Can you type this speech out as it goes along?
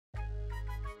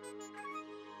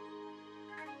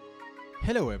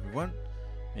Hello everyone!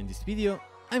 In this video,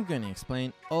 I'm going to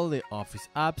explain all the Office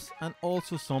apps and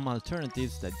also some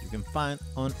alternatives that you can find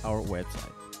on our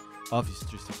website. Office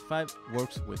 365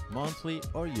 works with monthly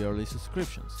or yearly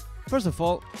subscriptions. First of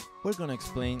all, we're going to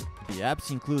explain the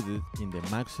apps included in the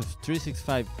Microsoft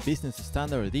 365 Business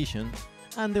Standard Edition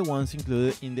and the ones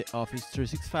included in the Office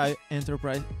 365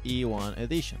 Enterprise E1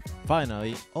 Edition.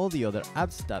 Finally, all the other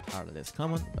apps that are less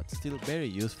common but still very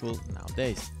useful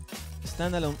nowadays.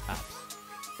 Standalone apps.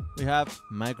 We have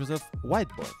Microsoft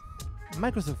Whiteboard.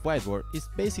 Microsoft Whiteboard is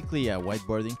basically a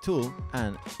whiteboarding tool,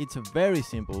 and it's a very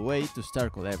simple way to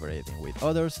start collaborating with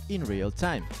others in real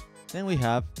time. Then we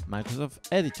have Microsoft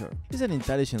Editor. It's an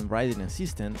intelligent writing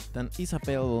assistant that is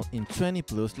available in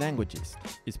 20+ languages.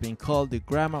 It's been called the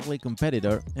Grammarly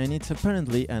competitor, and it's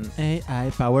apparently an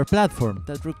AI-powered platform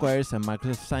that requires a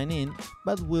Microsoft sign-in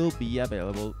but will be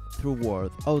available through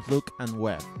Word, Outlook, and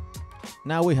web.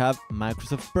 Now we have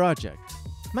Microsoft Project.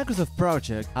 Microsoft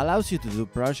Project allows you to do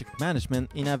project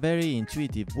management in a very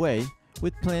intuitive way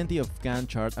with plenty of Gantt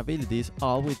chart abilities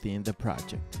all within the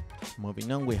project.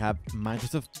 Moving on, we have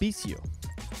Microsoft Visio.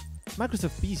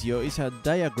 Microsoft Visio is a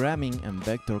diagramming and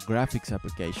vector graphics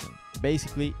application.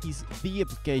 Basically, it's the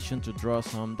application to draw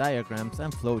some diagrams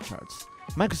and flowcharts.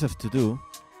 Microsoft To Do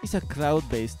is a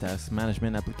cloud-based task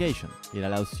management application. It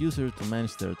allows users to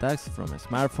manage their tasks from a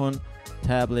smartphone,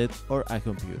 tablet, or a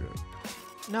computer.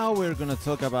 Now we're gonna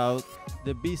talk about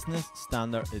the Business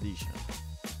Standard Edition.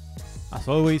 As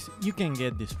always, you can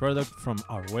get this product from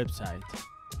our website.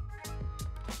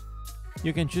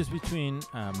 You can choose between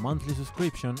a monthly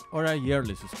subscription or a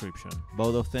yearly subscription.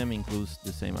 Both of them include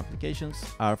the same applications,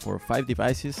 are for 5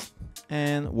 devices,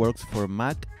 and works for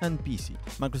Mac and PC.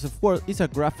 Microsoft Word is a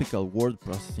graphical word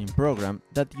processing program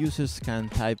that users can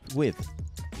type with.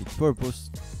 Its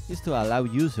purpose is to allow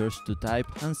users to type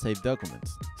and save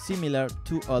documents. Similar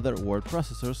to other word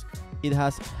processors, it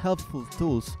has helpful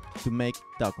tools to make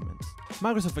documents.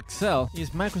 Microsoft Excel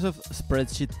is Microsoft's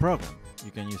spreadsheet program. You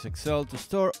can use Excel to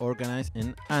store, organize,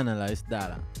 and analyze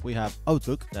data. We have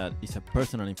Outlook, that is a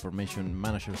personal information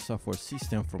manager software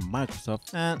system from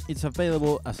Microsoft, and it's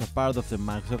available as a part of the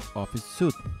Microsoft Office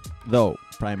suite. Though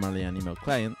primarily an email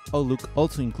client, Outlook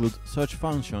also includes such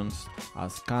functions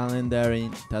as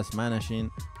calendaring, task managing,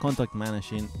 contact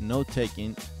managing,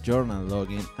 note-taking, journal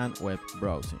logging, and web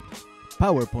browsing.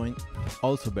 PowerPoint,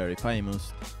 also very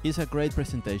famous, is a great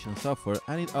presentation software,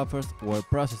 and it offers word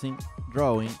processing,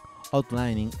 drawing,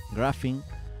 outlining, graphing,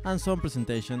 and some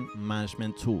presentation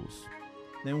management tools.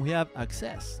 Then we have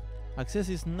Access. Access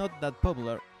is not that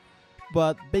popular,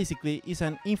 but basically is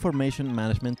an information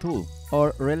management tool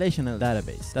or relational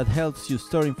database that helps you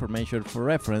store information for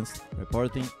reference,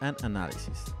 reporting, and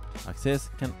analysis. Access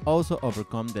can also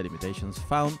overcome the limitations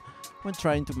found when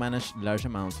trying to manage large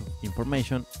amounts of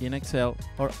information in Excel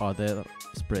or other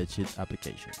spreadsheet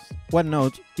applications.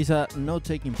 OneNote is a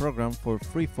note-taking program for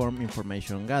free-form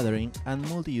information gathering and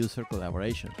multi-user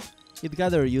collaboration. It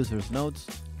gathers users' notes,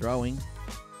 drawing,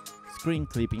 screen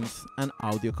clippings, and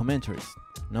audio commentaries.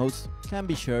 Notes can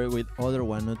be shared with other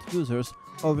OneNote users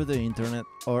over the internet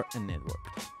or a network.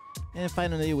 And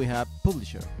finally, we have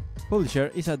Publisher.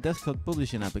 Publisher is a desktop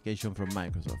publishing application from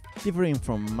Microsoft, differing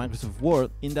from Microsoft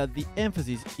Word in that the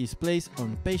emphasis is placed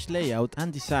on page layout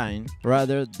and design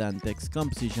rather than text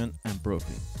composition and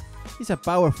proofing. It's a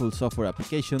powerful software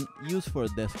application used for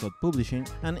desktop publishing,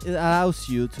 and it allows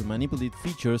you to manipulate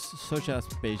features such as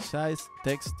page size,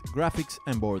 text, graphics,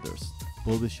 and borders.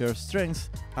 Publisher's strengths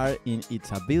are in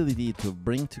its ability to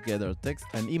bring together text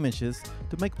and images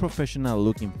to make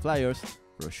professional-looking flyers,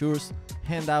 brochures,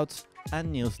 handouts,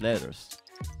 and newsletters.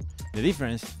 The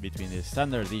difference between the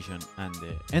Standard Edition and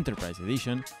the Enterprise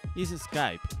Edition is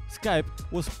Skype. Skype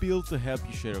was built to help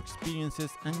you share experiences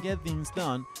and get things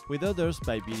done with others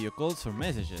by video calls or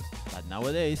messages, but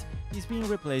nowadays it's being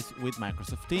replaced with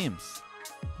Microsoft Teams.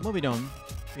 Moving on,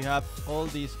 we have all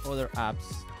these other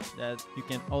apps that you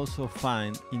can also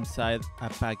find inside a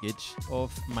package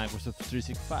of Microsoft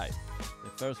 365. The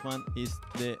first one is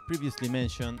the previously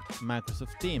mentioned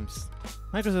Microsoft Teams.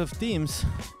 Microsoft Teams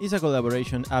is a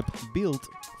collaboration app built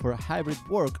for hybrid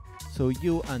work so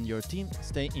you and your team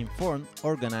stay informed,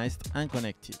 organized, and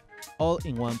connected, all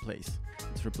in one place.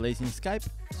 It's replacing Skype,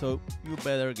 so you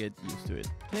better get used to it.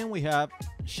 Then we have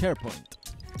SharePoint.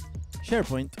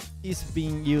 SharePoint is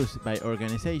being used by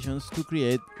organizations to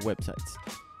create websites.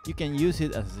 You can use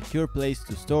it as a secure place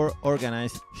to store,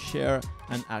 organize, share,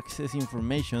 and access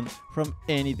information from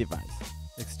any device.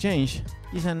 Exchange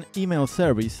is an email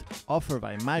service offered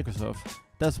by Microsoft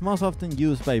that's most often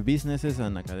used by businesses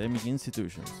and academic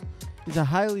institutions. It's a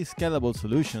highly scalable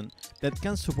solution that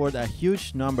can support a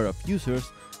huge number of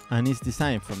users and is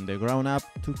designed from the ground up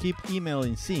to keep email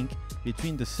in sync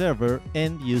between the server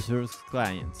and users'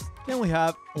 clients. Then we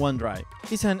have OneDrive.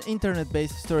 It's an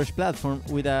internet-based storage platform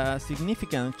with a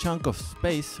significant chunk of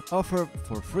space offered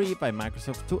for free by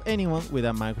Microsoft to anyone with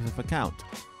a Microsoft account.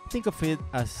 Think of it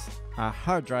as a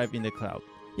hard drive in the cloud.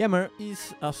 Yammer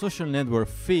is a social network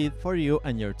feed for you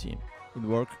and your team. It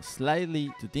works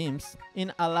slightly to Teams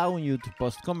in allowing you to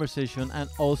post conversation and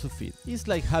also feed. It's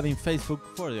like having Facebook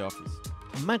for the office.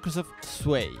 Microsoft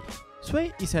Sway.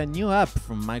 Sway is a new app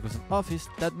from Microsoft Office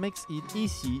that makes it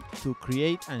easy to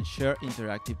create and share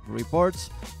interactive reports,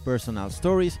 personal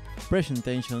stories,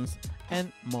 presentations,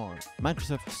 and more.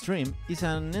 Microsoft Stream is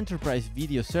an enterprise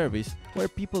video service where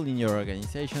people in your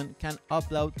organization can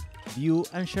upload, view,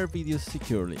 and share videos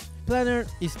securely. Planner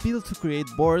is built to create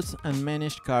boards and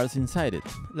manage cards inside it,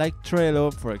 like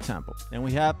Trello, for example. Then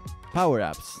we have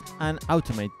PowerApps and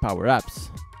automate PowerApps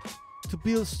to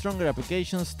build stronger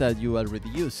applications that you already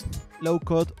use,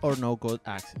 low-code or no-code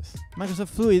access. Microsoft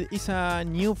Fluid is a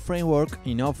new framework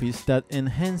in Office that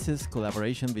enhances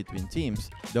collaboration between teams,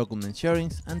 document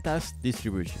sharing, and task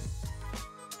distribution.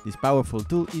 This powerful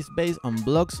tool is based on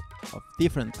blocks of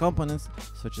different components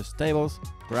such as tables,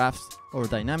 graphs, or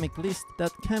dynamic lists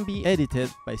that can be edited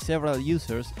by several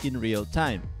users in real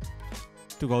time.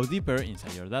 To go deeper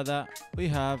inside your data, we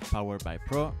have PowerBI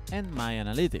Pro and My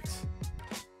Analytics.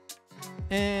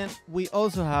 And we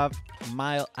also have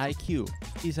MileIQ.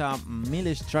 It's a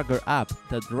mileage tracker app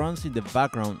that runs in the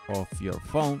background of your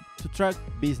phone to track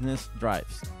business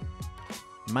drives.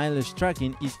 Mileage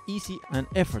tracking is easy and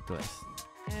effortless.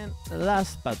 And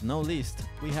last but not least,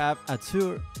 we have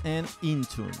Azure and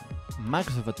Intune.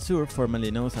 Microsoft Azure,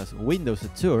 formerly known as Windows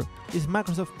Azure, is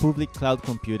Microsoft's public cloud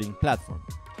computing platform.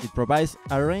 It provides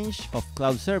a range of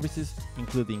cloud services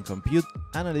including compute,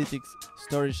 analytics,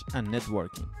 storage, and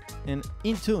networking. And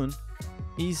Intune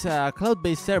is a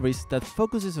cloud-based service that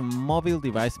focuses on mobile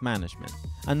device management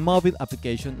and mobile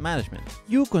application management.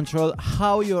 You control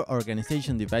how your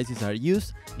organization devices are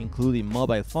used, including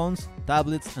mobile phones,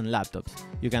 tablets, and laptops.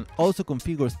 You can also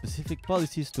configure specific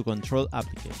policies to control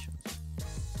applications.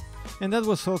 And that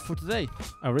was all for today.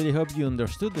 I really hope you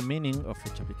understood the meaning of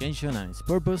each application and its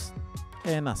purpose.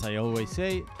 And as I always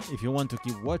say, if you want to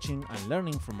keep watching and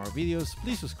learning from our videos,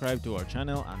 please subscribe to our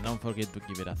channel and don't forget to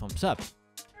give it a thumbs up.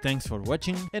 Thanks for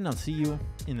watching, and I'll see you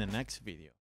in the next video.